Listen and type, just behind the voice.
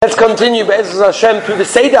Let's continue Be'ez Hashem through the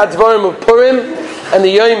Seder Advarim of Purim and the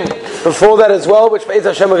Yom before that as well, which Be'ez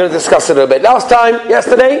Hashem we're going to discuss a little bit.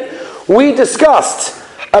 Yesterday, we discussed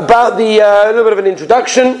about a little bit of an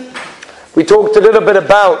introduction. We talked a little bit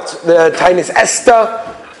about the Tainis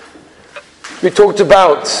Esther. We talked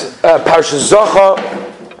about Parshas Zochar.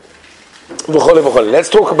 Let's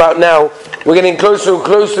talk about now. We're getting closer and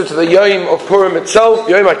closer to the Yom of Purim itself.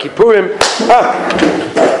 Yom HaKippurim.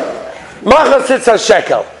 Machas Tzitz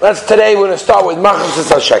HaShekel. That's today. We're going to start with Machas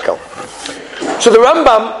Tzitz HaShekel. So the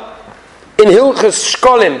Rambam in Hilchos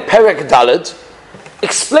Shkolim Perek Daled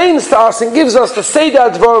explains to us and gives us the Seder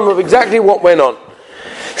Advarim of exactly what went on.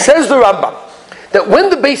 Says the Rambam that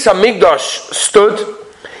when the Beis HaMikdash stood,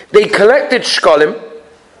 they collected Shkolim,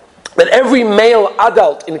 that every male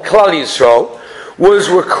adult in Klal Yisrael was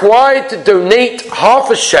required to donate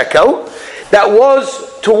half a shekel that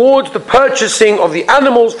was towards the purchasing of the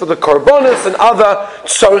animals for the korbanos and other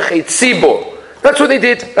tzorchei tzibur. That's what they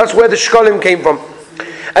did. That's where the shkolim came from.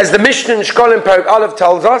 As the Mishnah in Shkolim Perek Aleph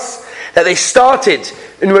tells us, that they started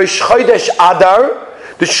in Rosh Chodesh Adar,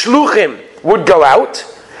 the shluchim would go out,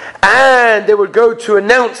 and they would go to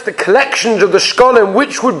announce the collections of the shkolim,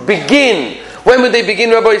 which would begin. When would they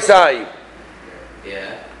begin, Rabbi Isai?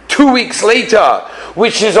 2 weeks later,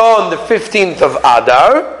 which is on the 15th of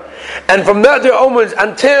Adar. And from that day onwards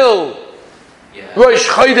until Rosh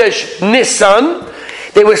Chodesh Nisan,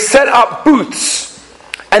 they would set up booths.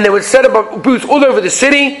 And they would set up booths all over the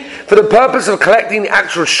city for the purpose of collecting the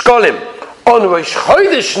actual shkolim. On Rosh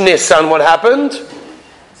Chodesh Nisan, what happened?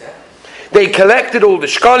 They collected all the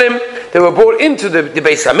shkolim. They were brought into the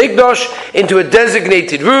Beis HaMikdash, into a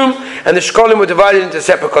designated room, and the shkolim were divided into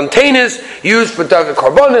separate containers, used for Darga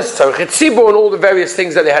Korbanos, Tzorchei Tzibur, and all the various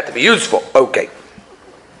things that they had to be used for. Okay.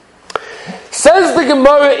 Says the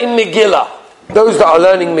Gemara in Megillah. Those that are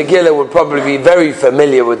learning Megillah would probably be very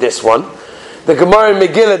familiar with this one. The Gemara in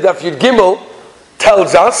Megillah, Daf Yud Gimel,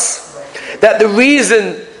 tells us that the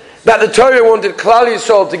reason that the Torah wanted Klal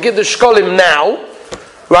Yisrael to give the shkolim now,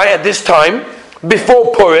 right at this time,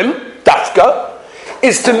 before Purim, Dafka,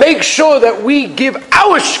 is to make sure that we give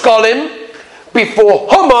our shkolim before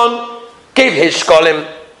Haman gave his shkolim.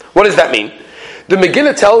 What does that mean? The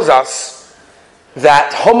Megillah tells us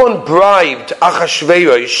that Haman bribed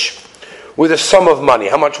Achashverosh with a sum of money.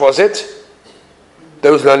 How much was it?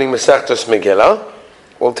 Those learning Masechtas Megillah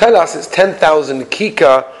will tell us it's 10,000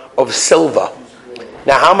 kikar of silver.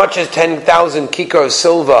 Now, how much is 10,000 kikar of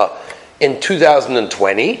silver in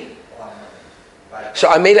 2020? So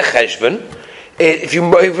I made a cheshbon. If you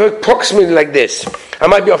approximately like this, I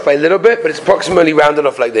might be off by a little bit, but it's approximately rounded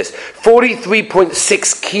off like this.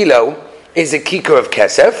 43.6 kilo is a kikar of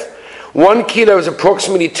kesef. 1 kilo is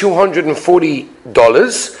approximately $240.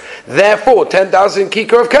 Therefore, 10,000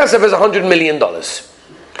 kikar of kesef is $100 million.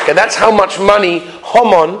 Okay, that's how much money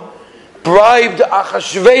Haman bribed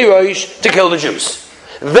Achashverosh to kill the Jews.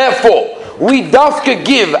 Therefore, we dafka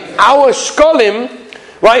give our shkolim,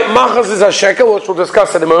 right, Machas is a shekel, which we'll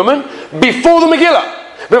discuss in a moment, before the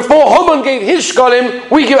Megillah. Before Haman gave his shkolim,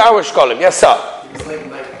 we give our shkolim. Yes, sir. It's like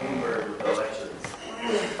elections.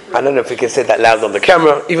 I don't know if we can say that loud on the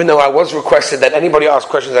camera, even though I was requested that anybody ask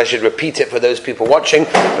questions, I should repeat it for those people watching.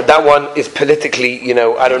 But that one is politically,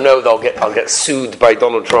 I don't know. I'll get sued by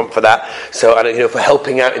Donald Trump for that. So I don't, for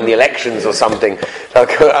helping out in the elections or something. I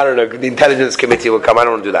don't know. The intelligence committee will come. I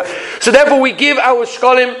don't want to do that. So therefore, we give our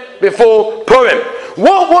shkolim before Purim.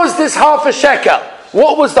 What was this half a shekel?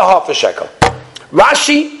 What was the half a shekel?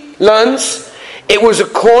 Rashi learns it was a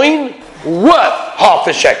coin worth half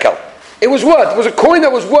a shekel. It was a coin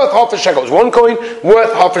that was worth half a shekel. It was one coin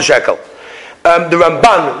worth half a shekel. The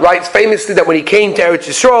Ramban writes famously that when he came to Eretz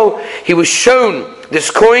Yisrael, he was shown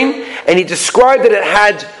this coin, and he described that it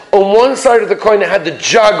had, on one side of the coin, it had the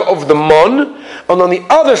jug of the mon, and on the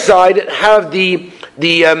other side, it had the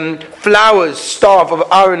flowers, staff of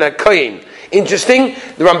Aaron HaKohen. Interesting,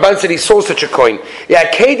 the Ramban said he saw such a coin.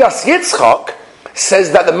 Kedas Yitzchak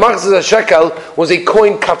says that the Machzor HaShekel was a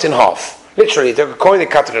coin cut in half. Literally, they took a coin, they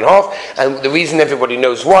cut it in half, and the reason everybody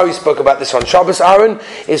knows why we spoke about this on Shabbos, Aaron,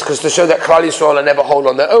 is because to show that Klal Yisrael are never whole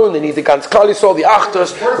on their own. They need the Gans Klal Yisrael, the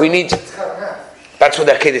Achtos. We need. That's what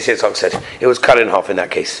that Kedas Yitzchak said. It was cut in half in that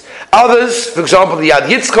case. Others, for example, the Yad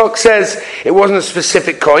Yitzchak says it wasn't a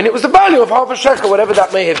specific coin; it was the value of half a shekel, whatever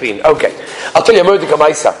that may have been. Okay, I'll tell you a Mordechai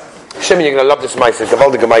Maisa. Shemi, you're going to love this Maisa,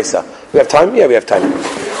 Gavaldige Maisa. We have time? Yeah, we have time.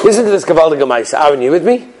 Listen to this Gavaldige Maisa. Aaron, you with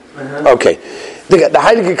me? Okay. The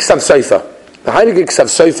Heilige Ksav Sofer. The Heilige Ksav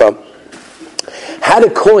Sofer had a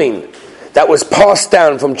coin that was passed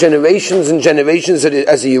down from generations and generations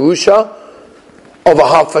as a Yerusha of a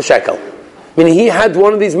half a shekel. Meaning he had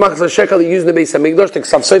one of these machzor shekel he used in the Beis Hamikdash. The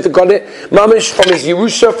Ksav Sofer got it, mamish, from his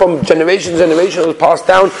Yerusha, from generation to generation. It was passed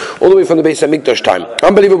down all the way from the Beis Hamikdash time.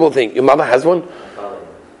 Unbelievable thing. Your mother has one?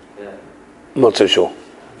 Yeah. I'm not so sure.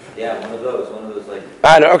 Yeah, one of those like...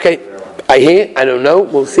 I don't, okay. I hear, I don't know,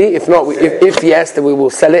 we'll see. If not, if yes, then we will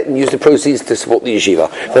sell it and use the proceeds to support the yeshiva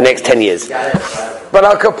for the next 10 years. But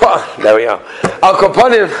Al Kaponim, there we are. Al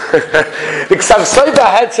Kaponim, the Ksav Sofer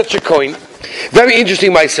had such a coin. Very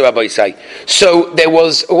interesting, Ma'aser Rabbi say. So there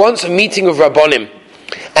was once a meeting of Rabbonim,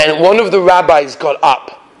 and one of the rabbis got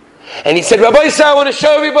up, and he said, Rabbi say, I want to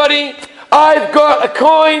show everybody, I've got a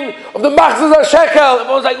coin of the machzor shekel.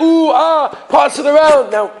 Everyone's like, ooh, pass it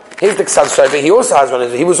around. Now, here's the Ksav Sofer. He also has one.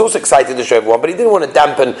 He was also excited to show everyone, but he didn't want to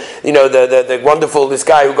dampen, the wonderful, this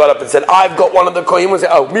guy who got up and said, I've got one of the coin. He was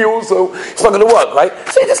like, oh, me also. It's not going to work, right?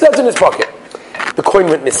 So he just left it in his pocket. The coin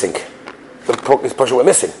went missing. His portion went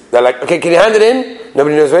missing. They're like, okay, can you hand it in?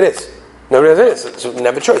 Nobody knows where it is. Nobody knows where it is. So they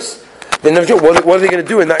have a choice. They never choose. What are they going to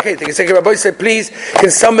do in that case? They can say, Rabbi said, please,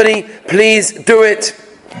 can somebody please do it?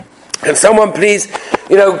 Can someone please, hand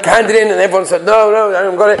it in? And everyone said, no, I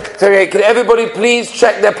haven't got it. So, okay, can everybody please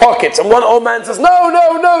check their pockets? And one old man says, no,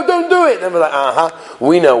 don't do it. And we're like,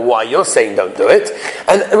 we know why you're saying don't do it.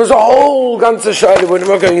 And it was a whole ganze shayla we're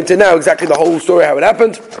not going into now, exactly the whole story, how it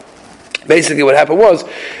happened. Basically what happened was,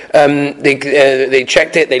 they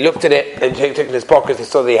checked it, they looked at it, and checked in his pockets, they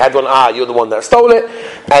saw they had one, you're the one that stole it,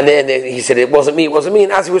 and then he said, it wasn't me,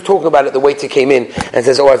 and as he was talking about it, the waiter came in and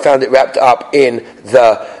says, I found it wrapped up in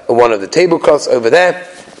one of the tablecloths over there,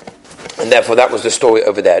 and therefore that was the story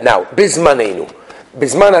over there. Now, Bismanenu.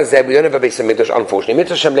 Bisman Hazeh, we don't have a Beis Hamikdash, unfortunately.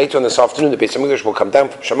 Mitzvah Shem later on this afternoon, the Beis Hamikdash will come down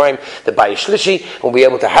from Shemaim, the Bayis Shlishi, and we'll be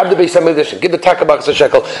able to have the Beis Hamikdash and give the Takabaksa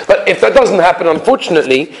shekel. But if that doesn't happen,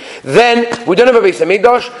 unfortunately, then we don't have a Beis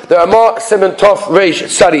Hamikdash. The Ramah Simon Tov Reish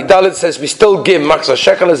Sari Dalit says we still give Machzor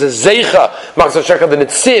shekel as a Zeicha Machzor shekel. The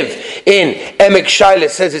Netziv in Emek Shaila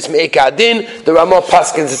says it's Me'eka Adin. The Ramah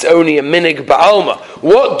Paskins it's only a Minig Ba'alma.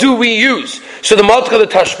 What do we use? So the Maltka, the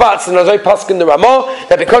Tashbats, and Nazai Paskin, the Ramah,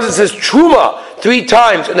 that because it says Truma 3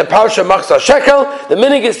 times in the Parsha Machzor shekel, the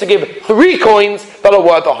minig is to give 3 coins that are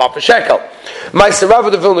worth a half a shekel. Ma'aser Rav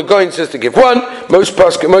of the Vilna Gaon says to give 1. Most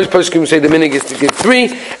poskim say the minig is to give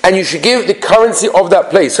 3, and you should give the currency of that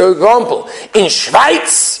place. So, for example, in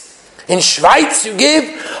Schweiz you give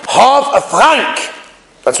half a franc.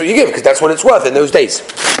 That's what you give, because that's what it's worth in those days.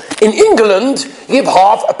 In England, you give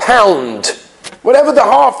half a pound. Whatever the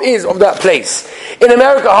half is of that place. In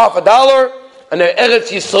America, half a dollar. And the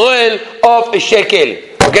Eretz Yisrael of a shekel.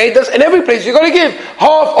 Okay, that's in every place. You've got to give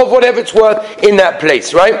half of whatever it's worth in that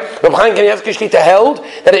place, right? Reb Chaim Kanievsky Shlita held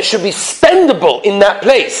that it should be spendable in that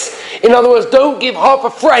place. In other words, don't give half a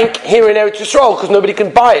franc here in Eretz Yisrael because nobody can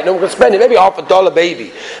buy it, no one can spend it. Maybe half a dollar,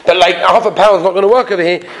 maybe, but like half a pound is not going to work over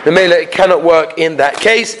here. The Mela, it cannot work in that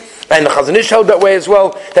case. And the Chazon Ish held that way as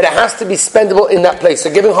well, that it has to be spendable in that place.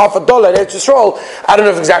 So giving half a dollar in Eretz Yisrael, I don't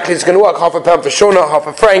know if exactly it's going to work. Half a pound for sure, not half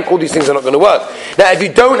a franc. All these things are not going to work. Now, if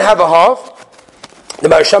you don't have a half, the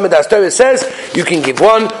Marasham Torah says you can give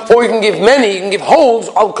 1, or you can give many. You can give wholes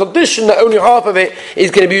on condition that only half of it is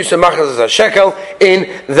going to be used to machzor shekel. In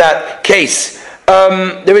that case,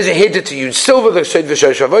 there is a hiddur to use silver. The Shed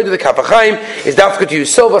V'Shosh Avodah, the Kapachayim, is dafka to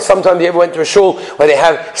use silver. Sometimes you ever went to a shul where they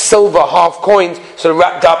have silver half coins, sort of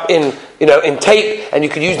wrapped up in tape, and you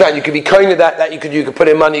could use that, and you could be kind of that you could put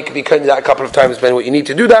in money, you could be kind of that a couple of times, depending what you need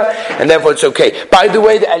to do that, and therefore it's okay. By the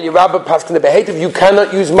way, the Eli Rabbah Paskin the Behetiv, you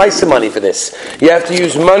cannot use Ma'aser money for this. You have to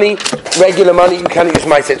use money, regular money. You cannot use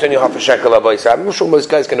Ma'aser. It's only half a shekel. I'm not sure most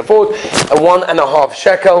guys can afford a 1.5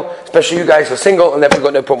 shekel, especially you guys who are single, and therefore you've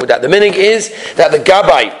got no problem with that. The minig is that the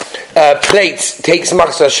Gabbai plates takes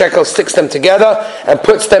Machzor shekel, sticks them together, and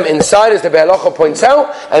puts them inside, as the Be'alacha points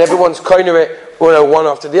out, and everyone's kind of it, one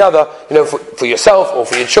after the other, for yourself or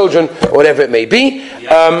for your children, or whatever it may be. You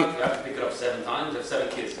have to pick it up 7 times. You have 7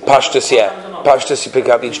 kids. Pashtus, yeah. Pashtus you pick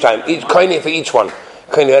up each time. Kind of for each one.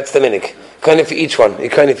 That's the minik. Kind of for each one.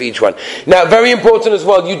 Now, very important as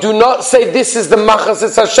well, you do not say this is the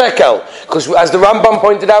machzor shekel, because as the Rambam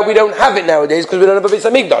pointed out, we don't have it nowadays because we don't have a Beis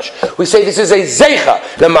Hamikdash. We say this is a zeicha,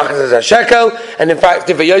 the machzor shekel, and in fact,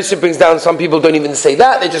 if Yosef brings down, some people don't even say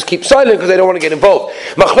that, they just keep silent because they don't want to get involved.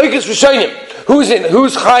 Machlokes Rishonim,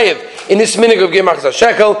 who's chayev in this minig of Machzor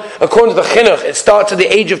shekel? According to the Chinuch, it starts at the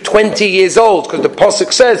age of 20 years old, because the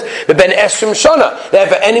Pasuk says, Ben Esrim Shana,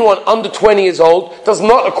 therefore anyone under 20 years old does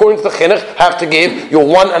not, according to the Chinuch, have to give your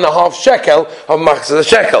 1.5 shekel of Machzor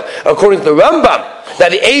shekel. According to the Rambam, that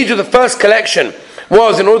the age of the first collection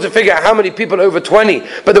was in order to figure out how many people over 20,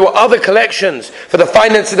 but there were other collections for the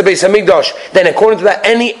finance of the Beis Hamikdash, then according to that,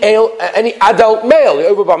 any adult male, you're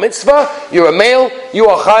over bar mitzvah, you're a male, you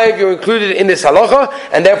are chayiv, you're included in this halacha,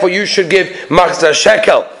 and therefore you should give machzor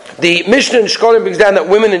shekel. The Mishnah in Shkolim brings down that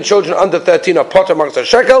women and children under 13 are potter machzor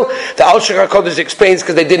shekel. The Al Shechar Kodesh explains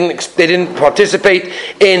because they didn't participate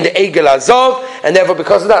in the Egel Azov, and therefore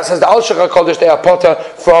because of that, says the Al Shechar Kodesh, they are potter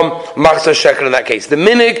from machzor shekel in that case. The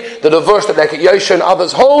minig, the verse that like Yosha and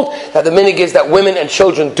others hold, that the minig is that women and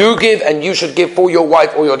children do give, and you should give for your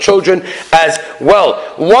wife or your children as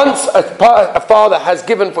well. Once a father has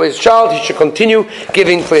given for his child, he should continue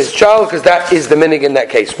giving for his child, because that is the minig in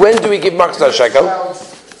that case. When do we give machzor shekel?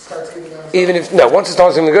 Once it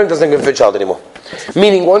starts giving, it doesn't give for a child anymore.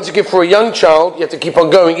 Meaning, once you give for a young child, you have to keep on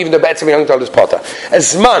going, even though be'etzem a young child is potter.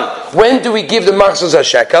 Zman, when do we give the machzor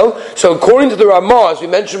shekel? So, according to the Ramah, as we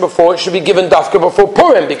mentioned before, it should be given dafka before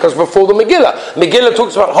Purim, because before the Megillah. Megillah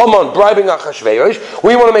talks about Haman bribing Achashverosh.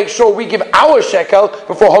 We want to make sure we give our shekel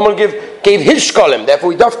before Haman gave his shkolim. Therefore,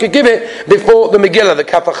 we dafka give it before the Megillah. The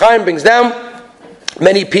Kaf HaChaim brings down,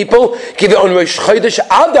 many people give it on Rosh Chodesh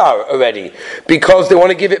Adar already, because they want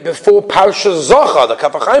to give it before Parsha Zocha. The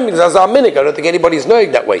Kaf HaChaim brings as our minig. I don't think anybody's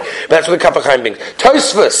knowing that way, but that's what the Kaf HaChaim brings.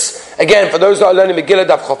 Tosfos, again, for those that are learning Megillah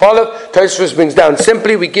Daf Chaf Aleph, Tosfos brings down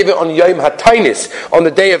simply, we give it on Yom HaTainis, on the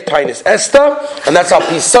day of Tainis Esther, and that's our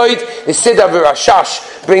Pisoid. The Siddur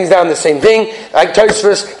Rashash brings down the same thing, like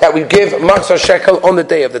Tosfos, that we give machzor shekel on the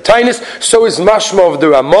day of the Tainis. So is Mashma of the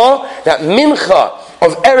Ramah, that Mincha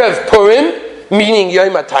of Erev Purim, meaning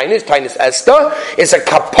Yom HaTainis, Tainis Esther, is a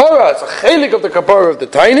kapara, it's a chelik of the kapara of the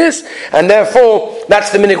Tainis, and therefore that's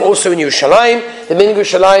the minig also in Yerushalayim. The minig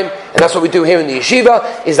Yerushalayim, and that's what we do here in the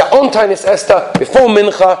yeshiva, is that on Tainis Esther, before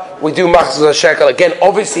Mincha, we do machzor shekel. Again,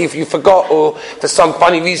 obviously, if you forgot or for some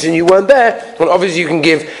funny reason you weren't there, well, obviously you can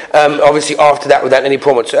give, obviously after that without any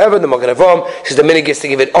problem whatsoever. The Magen Avraham says the minig is to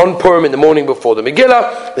give it on Purim in the morning before the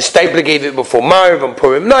Megillah. The Stapler gave it before Mariv on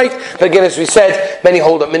Purim night. But again, as we said, many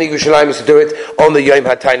hold that minig Yerushalayim is to do it on the Yom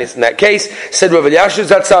HaTainis in that case. Said Rav Elyashiv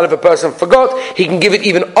Zatzal, if a person forgot, he can give it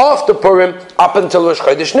even after Purim up until Rosh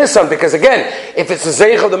Chodesh Nisan, because again, if it's the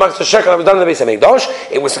Zeich of the Machzor Shekel that was done in the Beis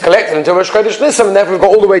Hamikdash, it was collected until Rosh Chodesh Nisan, and therefore we've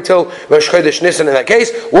got all the way till Rosh Chodesh Nisan in that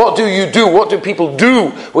case. What do you do? What do people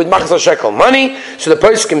do with Machzor Shekel money? So the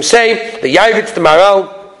poskim say, the Yavitz, the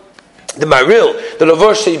Maral, the Maril, the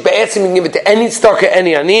Lavosh says, Be'etzim, you can give it to any stocker,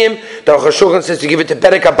 any aniyim. The Aruch HaShulchan says, you give it to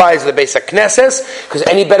Bedek HaBayis of the Beis HaKnesses, because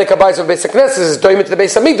any Bedek HaBayis of the Beis HaKnesses is doimit to the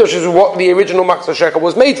Beis HaMikdash, which is what the original Machzor Shekel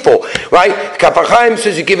was made for, right? Kaf HaChaim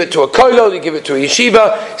says, you give it to a koilo, you give it to a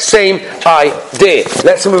yeshiva, same idea.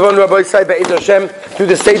 Let's move on, Rabbi Yisai, Be'ez Hashem, to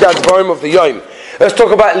the Seder Dvarim of the Yom. Let's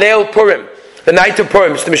talk about Leil Purim. The night of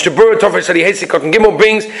Purim. So the Mishnah Berurah Tofar Sadi Hesikot and Gimel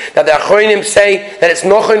brings that the Achronim say that it's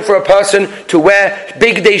nochen for a person to wear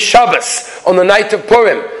big day Shabbos on the night of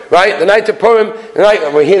Purim. Right? The night of Purim, the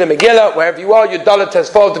night we're here in the Megillah, wherever you are, your Dalet has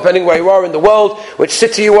fallen, depending where you are in the world, which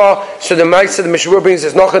city you are. So the Mishnah Berurah brings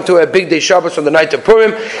is nochen to a big day Shabbos on the night of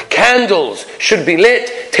Purim. Candles should be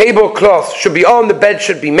lit, tablecloths should be on, the bed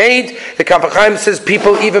should be made. The Kaf HaChaim says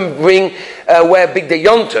people even wear Big Day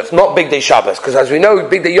Yom Tov, not Big Day Shabbos, because as we know,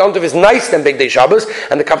 Big Day Yom Tov is nicer than Big Day Shabbos,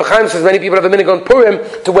 and the Kaf HaChaim says many people have a minhag on Purim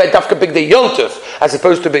to wear dafka Big Day Yom Tov as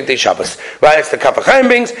opposed to Big Day Shabbos. Right? It's the Kaf HaChaim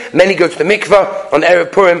brings. Many go to the mikvah on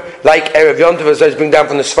Erev Purim, like Erev Yom Tov, as those bring down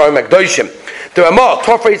from the Sfarim Akdoshim. The Ramah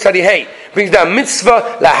Tofrei Tzadihei brings down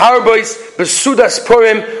mitzvah laharbois besudas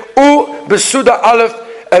Purim u besuda aleph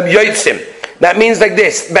yotzim. That means like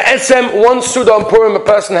this: Be'etzem, one Suda on Purim a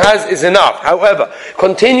person has is enough. However,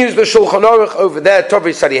 continues the Shulchan Aruch over there,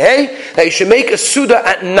 Tovei Sadihei, that you should make a Suda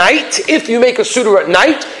at night. If you make a Suda at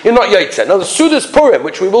night, you're not Yotzeh. Now the Suda's Purim,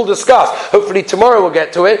 which we will discuss, hopefully tomorrow we'll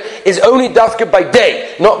get to it, is only Dafka by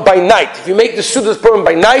day, not by night. If you make the Suda's Purim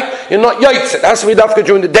by night, you're not Yotzeh. It has to be Dafka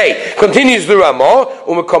during the day. Continues the Ramah,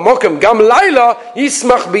 Umekomokem Gam Laila,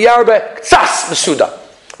 Yismach Biyarbe Ktsas the Suda.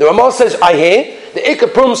 The Ramah says, I hear, the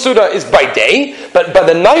Ikar Purim Suda is by day, but by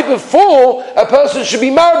the night before, a person should be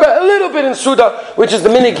marba a little bit in Suda, which is the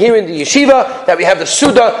minig here in the yeshiva, that we have the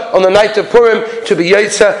Suda on the night of Purim to be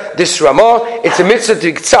Yotza, this Ramah. It's a mitzvah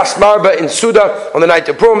to tzas marba in Suda on the night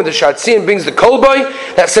of Purim, and the Shatzian brings the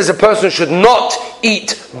kolboy, that says a person should not eat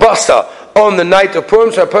basa on the night of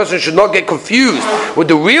Purim, so a person should not get confused with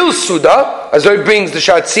the real Suda, as though it brings the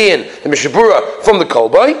Shatzian, the Mishnah Berurah, from the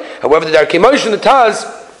kolboy. However, the Darkei Moshe and the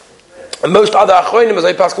Taz And most other achronim, as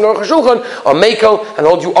I pass on Aruch HaShulchan, are mekel and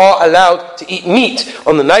hold you are allowed to eat meat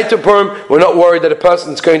on the night of Purim. We're not worried that a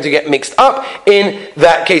person's going to get mixed up. In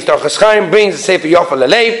that case, the Orchos Chaim brings the Sefer Yofa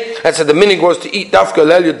Lalev and said the minig was to eat dafka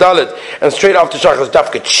lel yudalid, and straight after shachar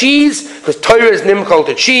dafka cheese, because Torah is nimchol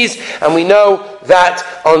to cheese, and we know that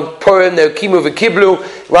on Purim they kimu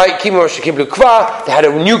v'kiblu, right? Kimu v'shekiblu kva. They had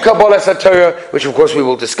a new Kabbalah Torah, which of course we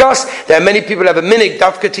will discuss. There are many people who have a minig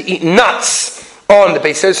dafka to eat nuts. On the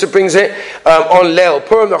Beis Yosef brings it on Leil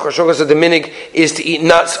Purim. The Aruch HaShulchan said the minig is to eat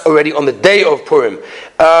nuts already on the day of Purim.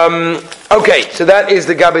 Okay, so that is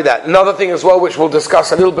the gabi that. Another thing as well, which we'll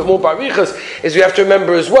discuss a little bit more by Hilchos, is we have to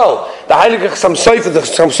remember as well. The Heilige Chassam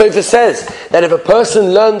Sofer says that if a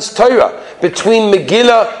person learns Torah between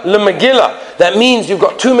Megillah and Megillah, that means you've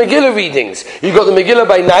got two Megillah readings. You've got the Megillah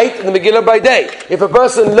by night and the Megillah by day. If a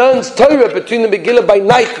person learns Torah between the Megillah by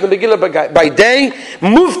night and the Megillah by day,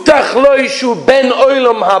 muftach lo yishu ben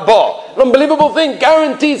olam haba. An unbelievable thing,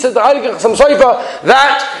 guaranteed, says the Heilige Chassam Sofer,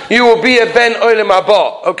 that you will be a ben olam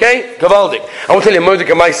haba. Okay? Gavaldik. I want to tell you a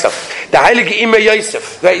Mordecai Maisa. The Heilige Imre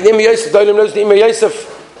Yosef. Right? The Imre Yosef, the Olam knows the Imre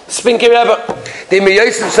Yosef. Spinky Rebbe. The Imre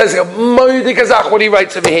Yosef says, Mordecai Zach, what he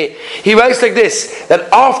writes over here. He writes like this, that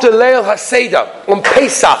after Leil HaSeder, on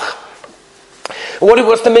Pesach,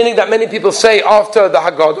 what's the meaning that many people say after the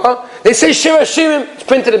Haggadah? They say Shir Hashirim. It's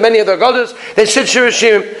printed in many of the Haggadahs. They said Shir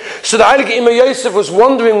Hashirim. So the Heilige Imre Yosef was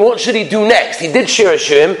wondering what should he do next. He did Shir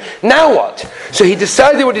Hashirim. Now what? So he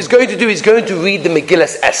decided what he's going to do. He's going to read the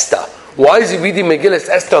Megillas Esther. Why is he reading Megillas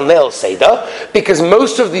Esther on Leil Seder? Because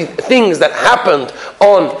most of the things that happened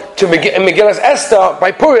to Megillas Esther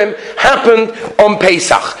by Purim happened on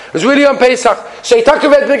Pesach. It was really on Pesach. So he talked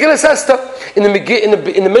about Megillas Esther. In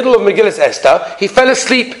the middle of Megillas Esther, he fell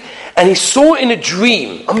asleep. And he saw in a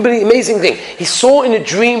dream, amazing thing, he saw in a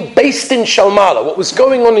dream based in Shalmala, what was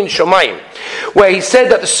going on in Shamayim, where he said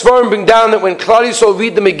that the Svarim bring down that when Klal Yisrael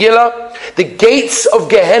read the Megillah, the gates of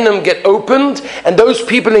Gehenna get opened, and those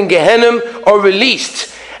people in Gehenna are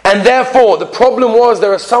released. And therefore, the problem was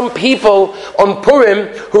there are some people on Purim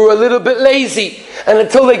who are a little bit lazy. And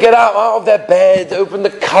until they get out of their bed, open the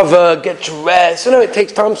cover, get dressed. It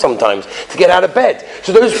takes time sometimes to get out of bed.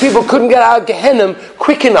 So those people couldn't get out of Gehenna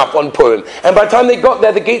quick enough on Purim. And by the time they got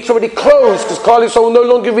there, the gates already closed because Klal Yisrael were no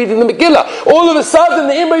longer reading the Megillah. All of a sudden,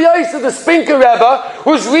 the Imre Yosef, the Spinker Rebbe,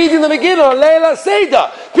 was reading the Megillah on Leil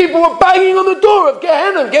Seder. People were banging on the door of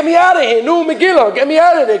Gehenna. Get me out of here. No Megillah. Get me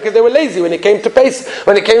out of there. Because they were lazy when it came to Pesach,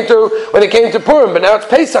 when it came to Purim. But now it's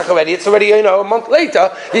Pesach already. It's already, a month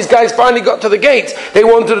later. These guys finally got to the gate. They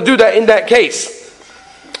wanted to do that in that case.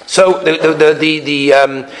 So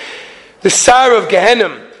the Sar of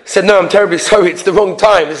Gehenna said, no, I'm terribly sorry, it's the wrong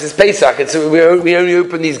time. This is Pesach. We only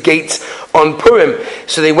open these gates on Purim.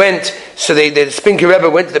 So they went, the Spinker Rebbe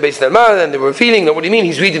went to the Beis Nalman, and they were feeling that, what do you mean?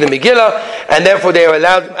 He's reading the Megillah, and therefore they are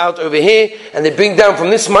allowed out over here, and they bring down from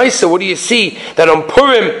this Maisa, what do you see? That on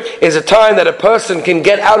Purim is a time that a person can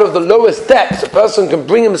get out of the lowest depths. A person can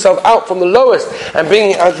bring himself out from the lowest and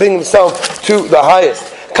bring himself to the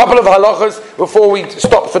highest. Couple of halachas before we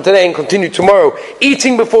stop for today and continue tomorrow.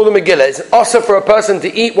 Eating before the Megillah is also for a person to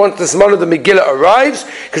eat once the Zman of the Megillah arrives,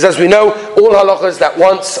 because as we know, all halachas that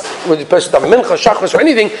once when the person does mincha, shachris or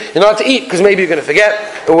anything, you're not to eat because maybe you're going to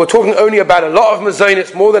forget. But we're talking only about a lot of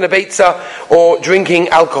mazonis, more than a beitzah, or drinking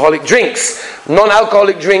alcoholic drinks.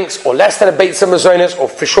 Non-alcoholic drinks, or less than a beitzah mazonis, or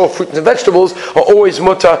for sure fruits and vegetables, are always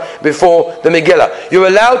mutter before the Megillah. You're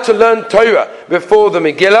allowed to learn Torah before the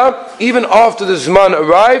Megillah, even after the Zman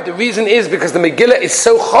arrives. The reason is because the Megillah is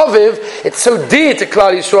so chaviv, it's so dear to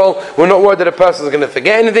Klal Yisrael, we're not worried that a person is going to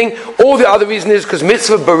forget anything. Or the other reason is because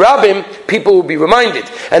mitzvah barabim, people will be reminded,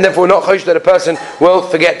 and therefore not chosh that a person will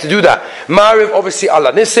forget to do that. Ma'ariv, obviously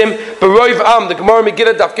Allah Nisim, Baroiv Am, the Gemara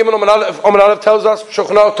Megillah, Daf Gimel Omen Aleph tells us,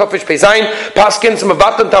 Shochnar Tofish Pezain, Paskin,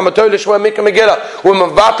 Mavatal Tamator, Lishwa Mikra Megillah, when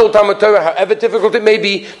Mavatal Tamator, however difficult it may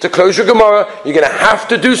be to close your Gemara, you're going to have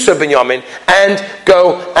to do so, Binyamin, and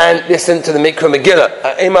go and listen to the Mikra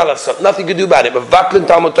Megillah. Nothing to do about it. But Vatlin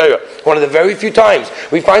Talmud Torah, one of the very few times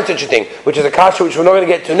we find such a thing, which is a kasha which we're not going to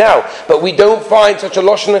get to now, but we don't find such a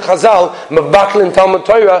lashon in Chazal, Vatlin Talmud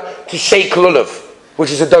Torah, to shake lulav,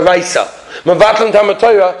 which is a daraisa. Vatlin Talmud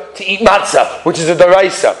Torah, to eat matzah, which is a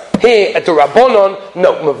daraisa. Here at the Rabbanon,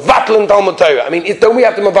 no, Mevatlan Talmud Torah. I mean, don't we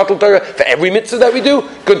have to Mevatlan Torah for every mitzvah that we do?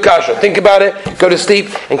 Good kasha. Think about it, go to sleep,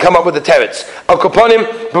 and come up with the teretz. Al Koponim,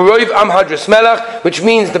 Baroiv Am Hadras Melach, which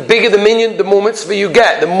means the bigger the minyan, the more mitzvah you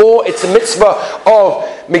get. The more it's a mitzvah of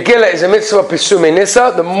Megillah is a mitzvah of Pesumei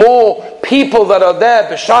Nisa, the more people that are there,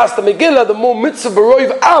 B'shas the Megillah, the more mitzvah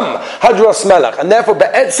Baroiv Am Hadras Melach. And therefore,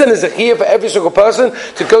 Be'etzen is a chiyah for every single person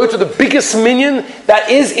to go to the biggest minyan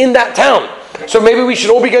that is in that town. So maybe we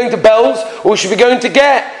should all be going to bells, or we should be going to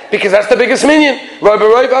ger, because that's the biggest minyan.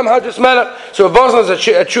 So Bosna is a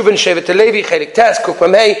Chuvin Shevet Levi, Chelik Tes,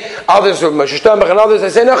 Kufam Hey, others of Moshe Sternbach, and others, they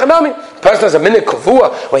say, no, Chanami. Person has a minyan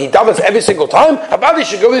kavua, where he davens every single time. About he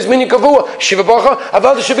should go with his minyan kavua. Shiva Bacha,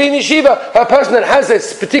 about he should be in yeshiva. A person that has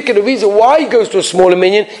this particular reason why he goes to a smaller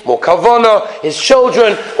minyan, more kavana, his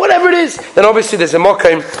children, whatever it is, then obviously there's a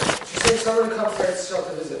mokim. Say someone comes to Israel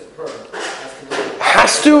to visit for Purim.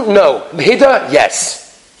 Has to? No. Hida?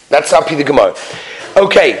 Yes. That's up to the Gemara.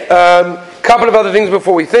 Okay, couple of other things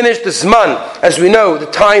before we finish. The Zman, as we know, the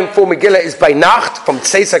time for Megillah is by Nacht, from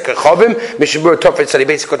Tseisa Kechavim, Mishabur Tofet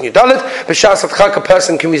Salibes Kot Yudalet. B'Shas Chak, a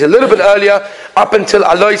person can read a little bit earlier, up until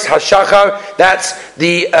Alois HaShachar, that's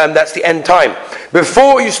the end time.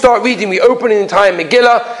 Before you start reading, we open the entire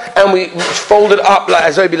Megillah, and we fold it up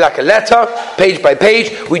as though it be like a letter, page by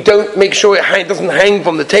page. We don't make sure it doesn't hang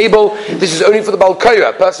from the table. This is only for the Baal Korah.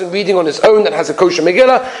 A person reading on his own that has a kosher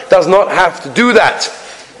Megillah does not have to do that.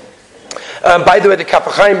 By the way, the Kaf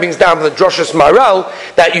HaChaim brings down from the Droshes Maral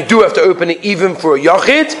that you do have to open it even for a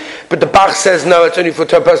Yachid, but the Bach says no, it's only for a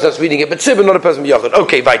person that's reading it, but Tzibur, not a person with Yachid.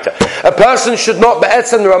 Okay, weiter. A person should not,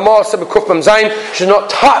 Be'etzem, the Ramah, Sebekuf Mamzayin, should not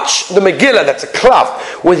touch the Megillah, that's a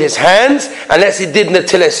klaf, with his hands, unless he did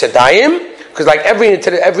Netilas Yadayim. Because like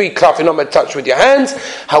every klaf you're not meant to touch with your hands.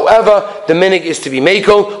 However, the minig is to be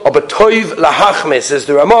mekel, or betoiv lahachmes, says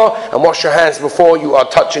the Ramah, and wash your hands before you are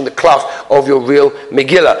touching the klaf of your real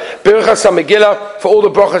Megillah. Birchas HaMegillah, for all the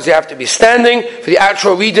brachas you have to be standing. For the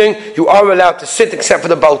actual reading, you are allowed to sit except for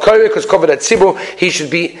the Baal Korah, because Kovod HaTzibur, he should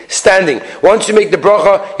be standing. Once you make the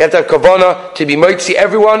bracha, you have to have kavanah to be moitzi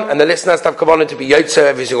everyone, and the listener has to have kavanah to be yotze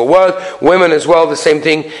every single word. Women as well, the same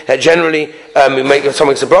thing, that generally we make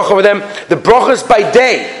someone makes a bracha with them. The brachas by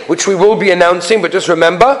day, which we will be announcing, but just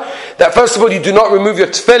remember that first of all, you do not remove your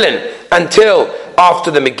tefillin until after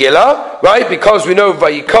the Megillah, right? Because we know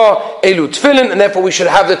Vayikah Elu Tefillin, and therefore we should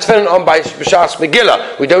have the tefillin on by B'Shas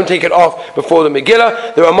Megillah. We don't take it off before the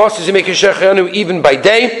Megillah. The Ramah says you make a Shechayanu even by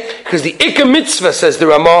day, because the Ikka Mitzvah, says the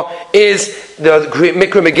Ramah, is the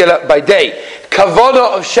Mikra Megillah by day.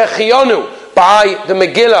 Kavana of Shechayanu by the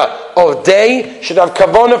Megillah of day should have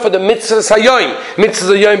kavanah for the mitzvahs hayoim.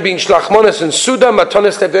 Mitzvahs hayoim being shlachmonas and suda,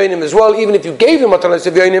 matanas tevyonim as well. Even if you gave them matanas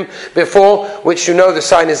tevyonim before, which you know the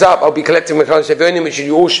sign is up, I'll be collecting matanas tevyonim, which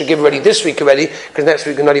you all should give already this week already, because next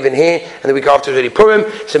week you're not even here, and the week after is already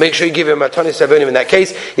Purim. So make sure you give them matanas tevyonim in that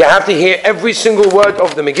case. You have to hear every single word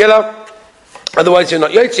of the Megillah. Otherwise, you're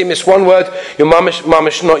not yotze. You miss one word, you're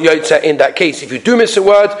mamish not yotze in that case. If you do miss a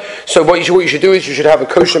word, so what you should do is you should have a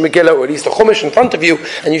kosher Megillah, or at least a chumash in front of you,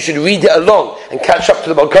 and you should read it along and catch up to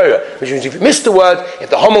the Baal Korah. Which means if you missed the word, if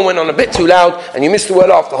the Haman went on a bit too loud, and you missed the word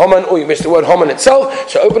after Haman, or you missed the word Haman itself,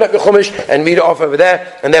 so open up your chumash and read it off over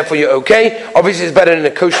there, and therefore you're okay. Obviously, it's better than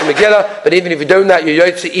a kosher Megillah, but even if you don't that, you're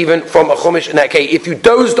yotze even from a chumash in that case. If you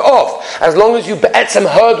dozed off, as long as you be'etzem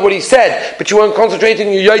heard what he said, but you weren't concentrating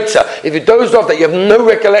on your yotze, if you dozed off that you have no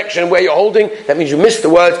recollection where you're holding, that means you missed the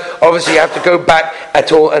words. Obviously you have to go back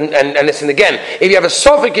at all and listen again. If you have a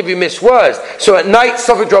suffix, if you miss words, so at night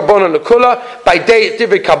suffix drabonon lekula, by day it's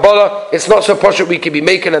divrei kabbalah, it's not so posh that we can be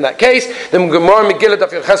making in that case. The Gemara Megillah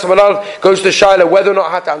Daf Yud Ches Amud Aleph goes to Shaila whether or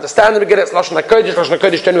not I have to understand the Megillah. It's Lashon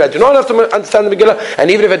HaKodesh generally I do not have to understand the Megillah,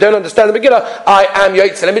 and even if I don't understand the Megillah, I am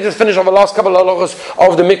yotze. Let me just finish off the last couple of halachos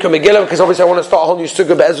of the Mikra Megillah, because obviously I want to start a whole new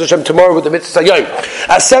sugah Be'ez Hashem tomorrow with the mitzvah Yom.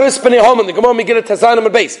 Aseres B'nei Haman, the Gemara Megillah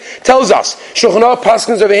Tazayin base tells us, Shulchan Aruch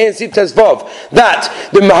Paskins over here in Sif Tezvav, that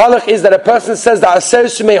the mahalach is that a person says that Aser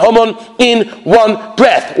Sumei Haman in one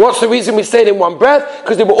breath. What's the reason we say it in one breath?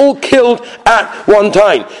 Because they were all killed at one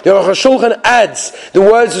time. The Aruch Shulchan adds the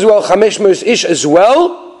words as well, Chamesh Mos Ish as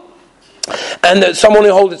well, and that someone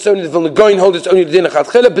who holds its only the Vilna Gaon holds its only the din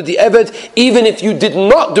achatchila, but the Eved, even if you did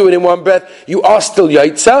not do it in one breath, you are still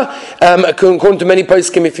yotze. According to many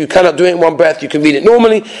poskim, if you cannot do it in one breath, you can read it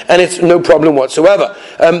normally, and it's no problem whatsoever.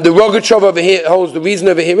 The Rogatshov over here holds the reason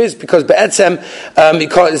over here is because be'etzem,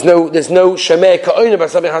 because there's no shemeh ka'oina,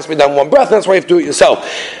 but something has to be done in one breath, and that's why you have to do it yourself.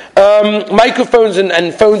 Microphones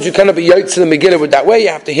and phones, you cannot be yotze in the Megillah with that way. You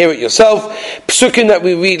have to hear it yourself. Psukim that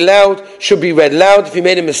we read loud should be read loud. If you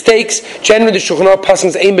made mistakes, generally the Shulchan Aruch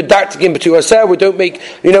Pasans aim bedaktikim b'tu aseh.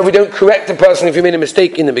 We don't correct the person if you made a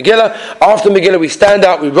mistake in the Megillah. After the Megillah, we stand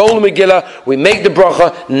out, we roll the Megillah, we make the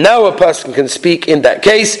bracha. Now a person can speak in that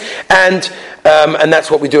case, and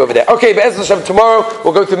that's what we do over there. Okay, Be'ez Hashem, tomorrow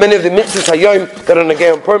we'll go through many of the mitzvahs hayom that are on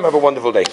the Purim. Have a wonderful day.